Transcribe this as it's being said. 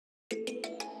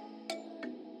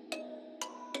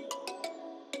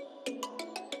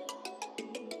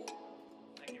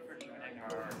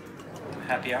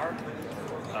happy hour.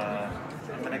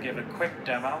 I'm going to give a quick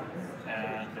demo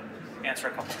and answer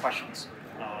a couple questions.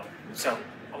 So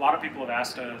a lot of people have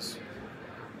asked us,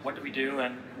 what do we do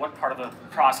and what part of the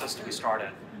process do we start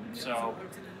in? So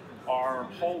our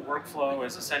whole workflow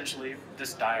is essentially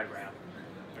this diagram.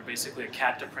 They're basically a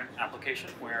CAD-to-Print application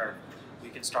where we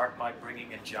can start by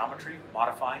bringing in geometry,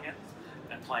 modifying it,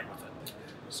 and playing with it.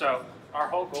 So our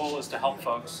whole goal is to help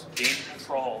folks gain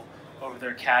control over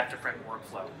their CAD-to-Print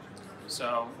workflow.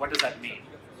 So what does that mean?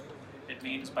 It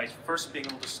means by first being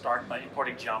able to start by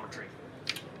importing geometry.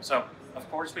 So of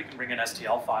course we can bring in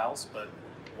STL files, but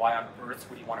why on earth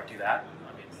would you want to do that?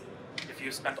 I mean, if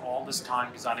you spent all this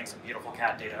time designing some beautiful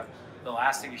CAD data, the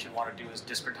last thing you should want to do is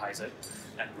discretize it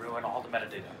and ruin all the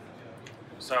metadata.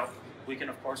 So we can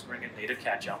of course bring in native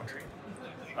CAD geometry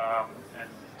and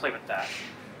play with that.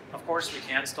 Of course we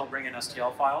can still bring in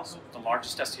STL files. The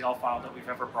largest STL file that we've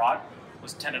ever brought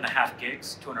was 10.5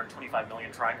 gigs, 225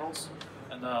 million triangles.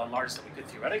 And the largest that we could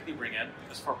theoretically bring in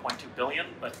is 4.2 billion,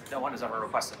 but no one has ever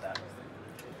requested that.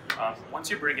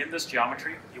 Once you bring in this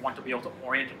geometry, you want to be able to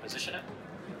orient and position it.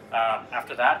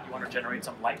 After that, you want to generate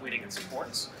some lightweighting and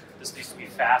supports. This needs to be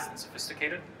fast and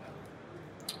sophisticated.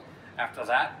 After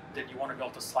that, then you want to be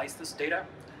able to slice this data.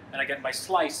 And again, by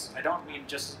slice, I don't mean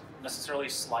just necessarily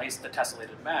slice the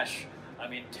tessellated mesh. I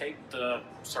mean take the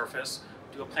surface,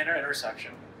 do a planar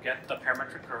intersection, get the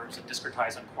parametric curves, and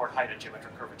discretize on chord height and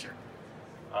geometric curvature.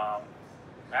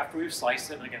 After we've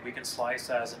sliced it, and again, we can slice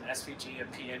as an SVG, a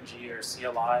PNG, or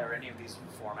CLI, or any of these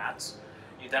formats.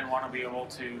 You then want to be able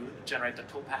to generate the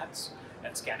toolpaths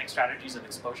and scanning strategies and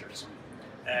exposures.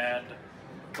 And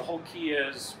the whole key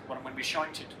is, what I'm going to be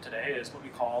showing to you today is what we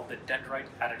call the Dyndrite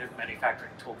Additive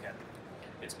Manufacturing Toolkit.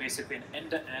 It's basically an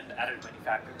end-to-end additive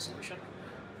manufacturing solution,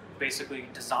 basically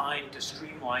designed to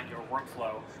streamline your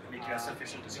workflow and make you as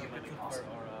efficient as humanly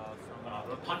possible.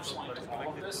 The punchline to all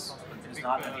of this is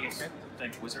not anything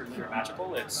wizardly or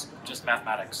magical, it's just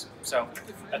mathematics. So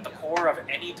at the core of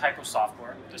any type of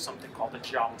software, there's something called the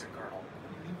geometry kernel.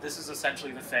 This is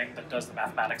essentially the thing that does the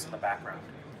mathematics in the background.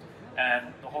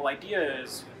 And the whole idea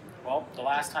is, well, the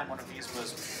last time one of these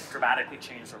was dramatically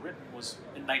changed or written was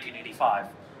in 1985,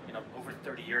 over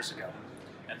 30 years ago.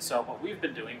 And so what we've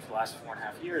been doing for the last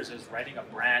 4.5 years is writing a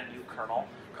brand new kernel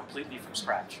completely from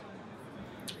scratch.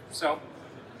 So,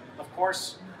 of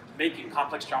course, making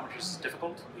complex geometries is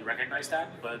difficult, we recognize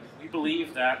that, but we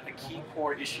believe that a key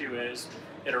core issue is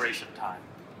iteration time,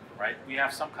 right? We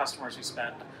have some customers who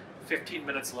spend 15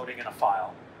 minutes loading in a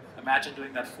file. Imagine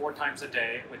doing that 4 times a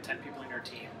day with 10 people in your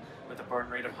team with a burn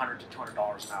rate of $100 to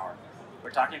 $200 an hour.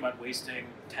 We're talking about wasting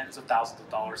tens of thousands of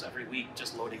dollars every week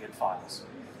just loading in files.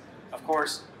 Of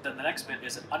course, then the next bit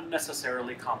is an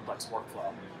unnecessarily complex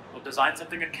workflow. We'll design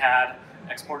something in CAD,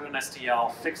 export it in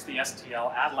STL, fix the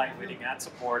STL, add lightweighting, add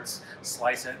supports,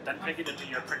 slice it, then take it into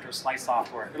your printer slice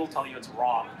software. It'll tell you it's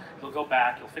wrong. You'll go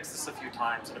back, you'll fix this a few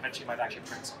times, and eventually you might actually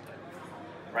print something.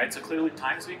 Right? So clearly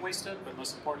time's being wasted, but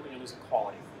most importantly, you're losing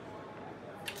quality.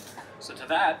 So to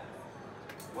that,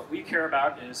 what we care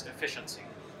about is efficiency.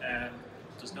 And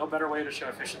there's no better way to show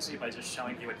efficiency by just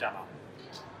showing you a demo.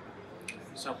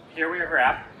 So here we have our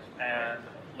app, and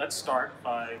let's start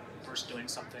by first doing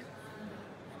something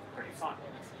pretty fun.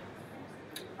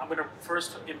 I'm going to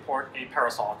first import a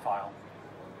Parasolid file.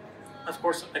 Of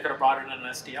course, I could have brought it in an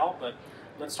STL, but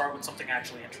let's start with something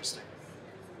actually interesting.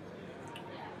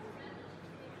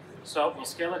 So we'll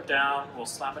scale it down, we'll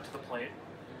slam it to the plate,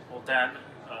 we'll then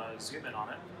zoom in on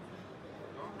it.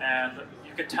 And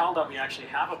you can tell that we actually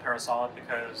have a Parasolid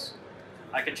because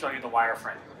I can show you the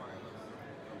wireframe.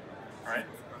 All right?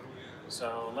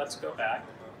 So let's go back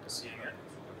to seeing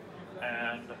it.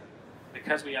 And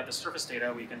because we have the surface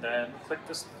data, we can then click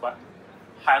this button,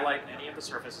 highlight any of the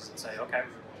surfaces and say, okay,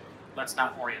 let's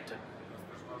now orient it.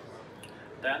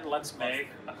 Then let's make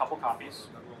a couple copies.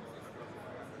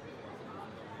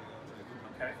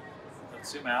 Okay,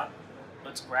 let's zoom out.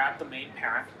 Let's grab the main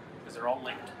parent, because they're all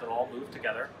linked, they'll all move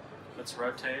together. Let's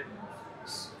rotate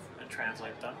and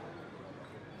translate them.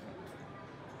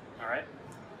 All right.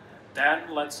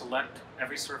 Then let's select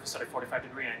every surface at a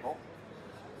 45-degree angle.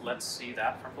 Let's see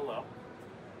that from below.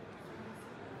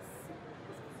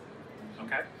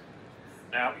 Okay.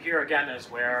 Now here again is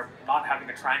where not having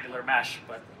a triangular mesh,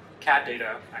 but CAD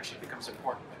data actually becomes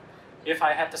important. If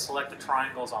I had to select the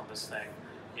triangles on this thing,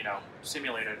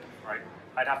 simulated, right,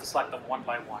 I'd have to select them one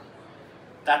by one.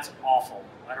 That's awful.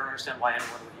 I don't understand why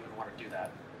anyone would even want to do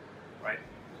that, right?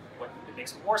 What it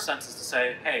makes more sense is to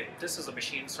say, hey, this is a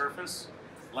machine surface.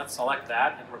 Let's select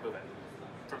that and remove it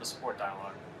from the support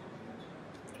dialog.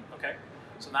 Okay,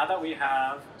 so now that we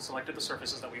have selected the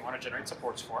surfaces that we want to generate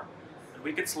supports for, and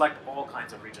We can select all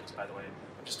kinds of regions, by the way.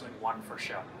 I'm just doing one for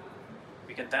show.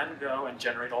 We can then go and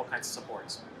generate all kinds of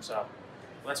supports. So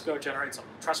let's go generate some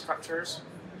truss structures.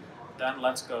 Then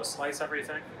let's go slice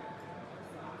everything.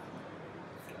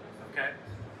 Okay,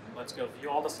 let's go view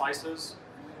all the slices.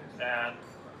 And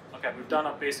okay, we've done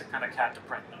a basic kind of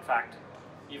CAD-to-Print. In fact,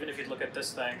 even if you look at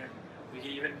this thing, we can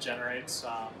even generate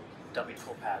some dummy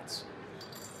toolpaths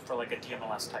for like a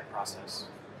DMLS type process.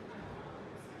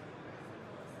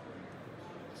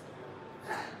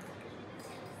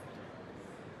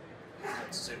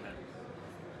 Let's zoom in.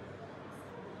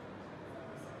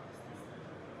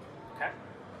 Okay,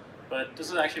 but this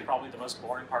is actually probably the most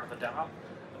boring part of the demo.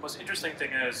 The most interesting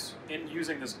thing is, in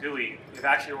using this GUI, we've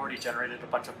actually already generated a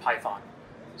bunch of Python.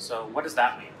 So what does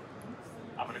that mean?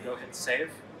 I'm going to go hit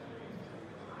save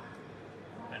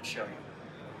and show you.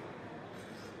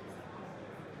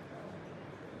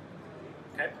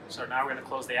 Okay, so now we're going to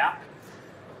close the app,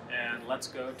 and let's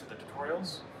go to the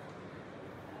tutorials.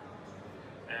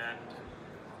 And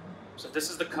so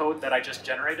this is the code that I just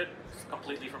generated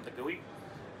completely from the GUI.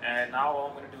 And now all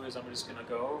I'm going to do is I'm just going to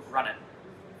go run it.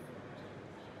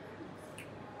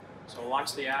 So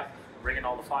launch the app, bring in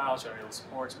all the files, generate all the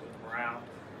supports, move them around,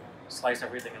 slice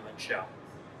everything, and then show.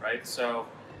 Right? So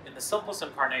in the simplest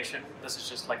incarnation, this is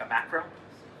just like a macro.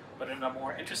 But in a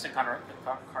more interesting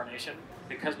incarnation,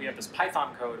 because we have this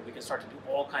Python code, we can start to do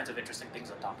all kinds of interesting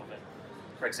things on top of it.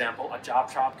 For example, a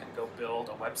job shop can go build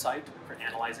a website for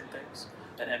analyzing things.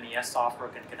 An MES software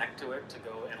can connect to it to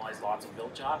go analyze lots of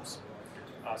build jobs.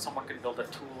 Someone can build a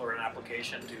tool or an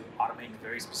application to automate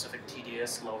very specific,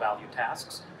 tedious, low-value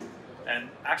tasks. And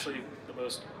actually, the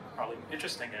most probably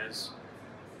interesting is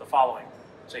the following.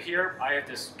 So here, I have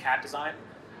this CAD design.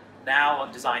 Now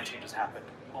a design change has happened.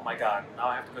 Oh my God, now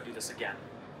I have to go do this again.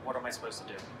 What am I supposed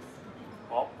to do?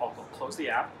 Well, I'll go close the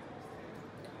app.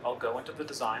 I'll go into the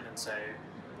design and say,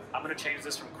 I'm going to change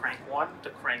this from crank 1 to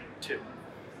crank 2.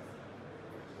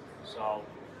 So I'll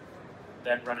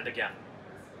then run it again.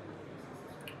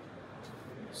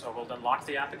 So we'll then lock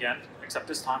the app again, except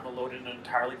this time we'll load in an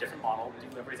entirely different model,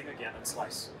 do everything again, and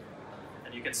slice.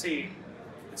 And you can see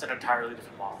it's an entirely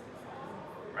different model,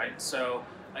 right? So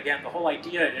again, the whole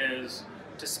idea is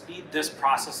to speed this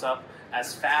process up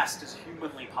as fast as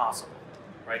humanly possible,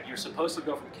 right? You're supposed to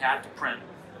go from CAD to print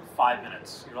in 5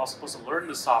 minutes. You're also supposed to learn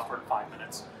the software in 5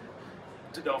 minutes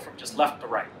to go from just left to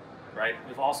right, right?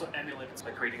 We've also emulated this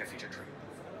by creating a feature tree,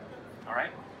 all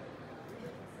right? Do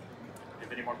you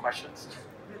have any more questions?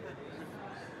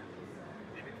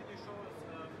 Maybe can you show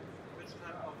us which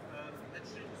type of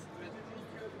hatching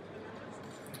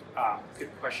strategies?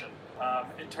 Good question.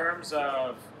 In terms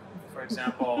of, for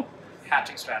example,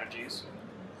 hatching strategies,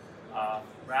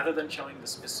 rather than showing the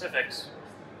specifics,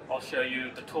 I'll show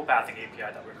you the toolpathing API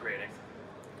that we're creating.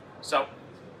 So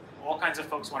all kinds of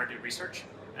folks want to do research,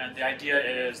 and the idea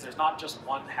is there's not just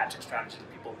one hatching strategy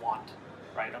that people want,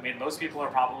 right? I mean, most people are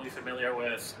probably familiar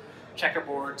with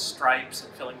checkerboards, stripes,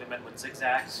 and filling them in with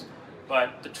zigzags,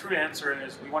 but the true answer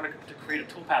is we wanted to create a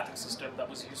toolpathing system that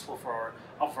was useful for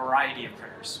a variety of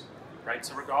printers, right?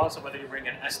 So regardless of whether you bring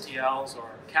in STLs or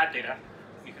CAD data,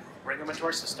 you can bring them into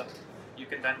our system. You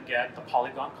can then get the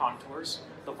polygon contours,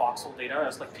 the voxel data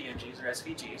as like PNGs or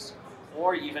SVGs,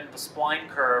 or even the spline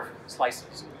curve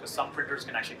slices, because some printers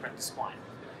can actually print the spline.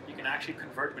 You can actually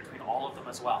convert between all of them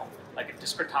as well. I can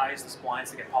discretize the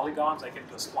splines to get polygons, I can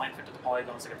do a spline fit to the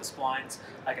polygons to get the splines,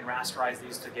 I can rasterize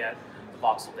these to get the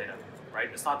voxel data, right?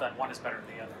 It's not that one is better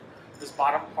than the other. This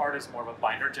bottom part is more of a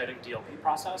binder-jetting DLP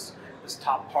process. This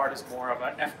top part is more of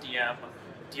an FDM,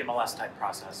 DMLS type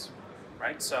process,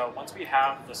 right? So once we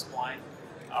have the spline,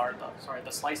 or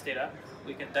the slice data,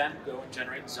 we can then go and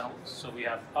generate zones. So we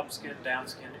have up skin, down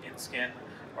skin, in skin,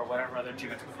 or whatever other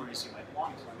geometric queries you might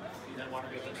want. You then want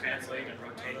to be able to translate and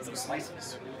rotate those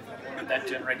slices. You want to then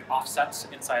generate offsets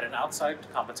inside and outside to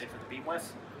compensate for the beam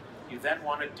width. You then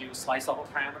want to do slice level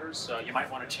parameters, so you might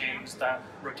want to change the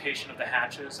rotation of the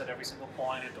hatches at every single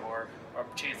point or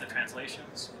change the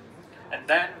translations. And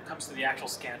then comes to the actual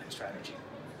scanning strategy,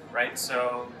 right?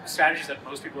 So strategies that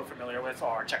most people are familiar with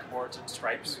are checkerboards and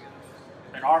stripes.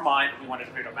 In our mind, we wanted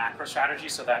to create a macro strategy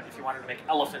so that if you wanted to make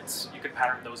elephants, you could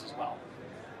pattern those as well.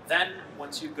 Then,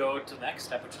 once you go to the next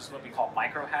step, which is what we call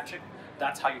micro hatching,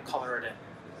 that's how you color it in.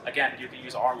 Again, you can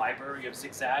use our library of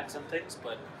zigzags and things,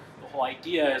 but the whole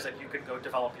idea is that you can go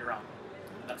develop your own.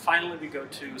 And then finally, we go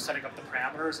to setting up the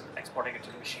parameters and exporting it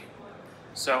to the machine.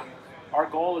 So our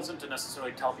goal isn't to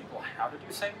necessarily tell people how to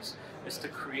do things, it's to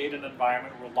create an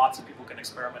environment where lots of people can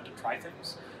experiment and try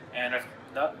things. And if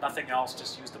nothing else,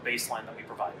 just use the baseline that we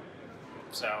provide.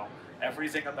 So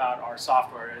everything about our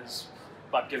software is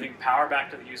but giving power back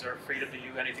to the user, freedom to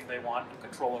do anything they want, and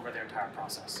control over their entire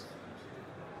process.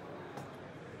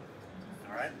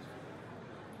 All right?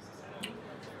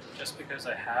 Just because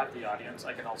I have the audience,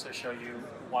 I can also show you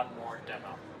one more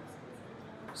demo.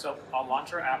 So I'll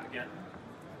launch our app again.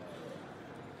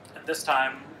 And this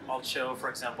time, I'll show, for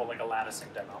example, like a latticing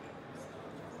demo.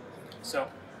 So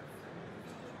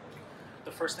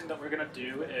the first thing that we're going to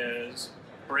do is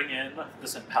bring in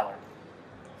this impeller.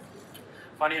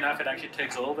 Funny enough, it actually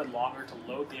takes a little bit longer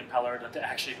to load the impeller than to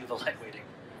actually do the lightweighting.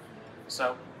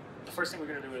 So the first thing we're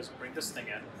going to do is bring this thing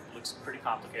in. It looks pretty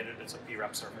complicated. It's a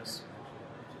P-rep surface.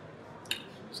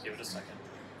 Just give it a second.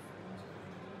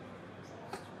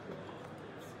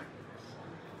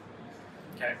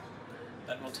 Okay.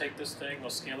 Then we'll take this thing,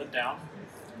 we'll scale it down,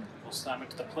 we'll slam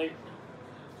it to the plate,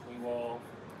 we will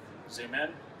zoom in,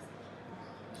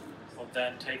 we'll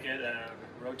then take it and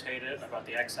rotate it about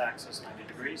the x-axis 90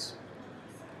 degrees,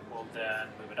 we'll then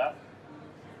move it up,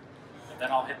 and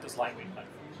then I'll hit this lightweight button.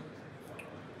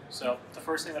 So the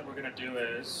first thing that we're going to do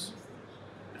is,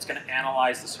 it's going to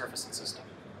analyze the surface and system.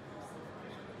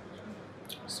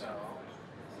 So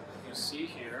what you see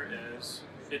here is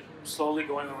it slowly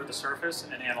going over the surface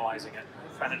and analyzing it,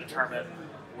 trying to determine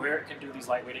where it can do these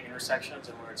lightweighting intersections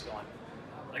and where it's going.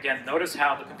 Again, notice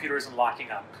how the computer isn't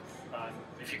locking up.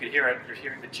 If you could hear it, you're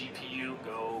hearing the GPU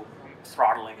go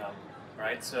throttling up,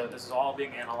 right? So this is all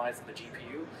being analyzed in the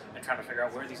GPU and trying to figure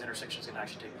out where these intersections can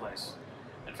actually take place.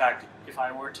 In fact, if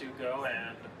I were to go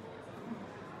and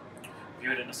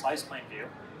view it in a slice plane view,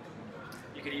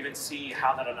 you can even see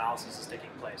how that analysis is taking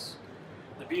place.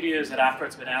 The beauty is that after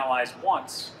it's been analyzed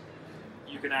once,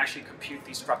 you can actually compute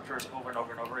these structures over and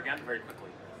over and over again very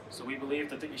quickly. So we believe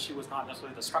that the issue was not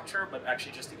necessarily the structure, but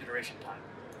actually just the iteration time.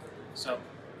 So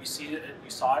you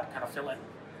saw it kind of fill in.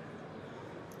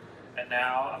 And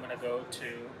now I'm going to go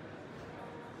to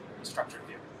the structured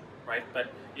view, right?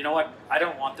 But you know what? I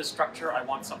don't want this structure. I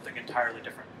want something entirely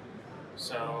different.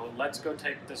 So let's go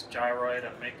take this gyroid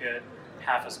and make it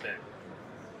half as big.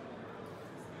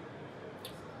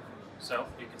 So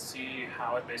you can see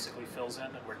how it basically fills in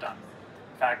and we're done.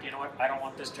 In fact, you know what? I don't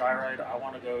want this gyroid. I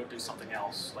want to go do something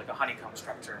else, like a honeycomb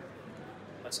structure.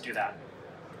 Let's do that.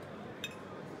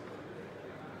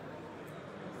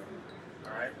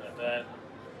 All right, and then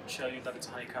show you that it's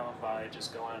honeycomb by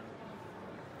just going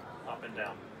up and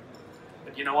down.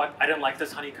 But you know what? I didn't like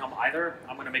this honeycomb either.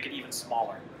 I'm going to make it even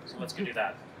smaller. So let's go do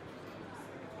that.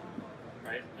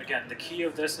 Right? Again, the key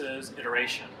of this is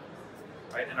iteration.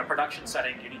 Right? In a production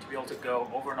setting, you need to be able to go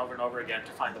over and over and over again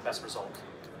to find the best result.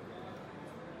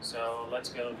 So let's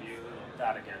go view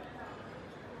that again.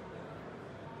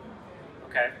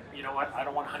 Okay, you know what? I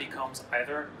don't want honeycombs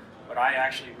either. What I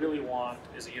actually really want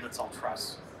is a unit cell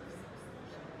truss.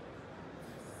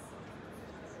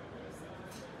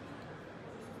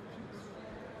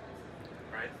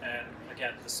 Right? And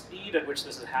again, the speed at which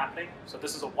this is happening, so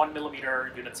this is a 1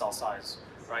 millimeter unit cell size.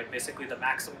 Right, basically the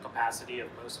maximum capacity of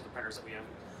most of the printers that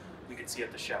we can see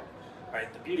at the show.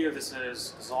 Right, the beauty of this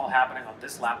is all happening on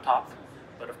this laptop,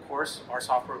 but of course our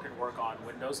software can work on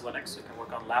Windows, Linux, it can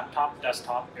work on laptop,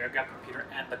 desktop, air-gapped computer,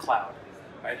 and the cloud.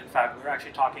 Right, in fact, we're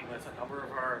actually talking with a number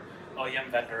of our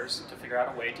OEM vendors to figure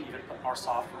out a way to even put our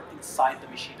software inside the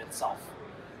machine itself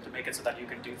to make it so that you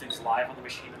can do things live on the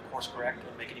machine and course correct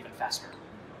and make it even faster.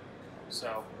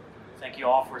 So. Thank you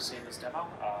all for seeing this demo.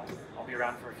 I'll be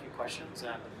around for a few questions,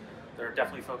 and there are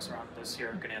definitely folks around this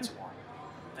here who can answer more.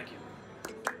 Thank you.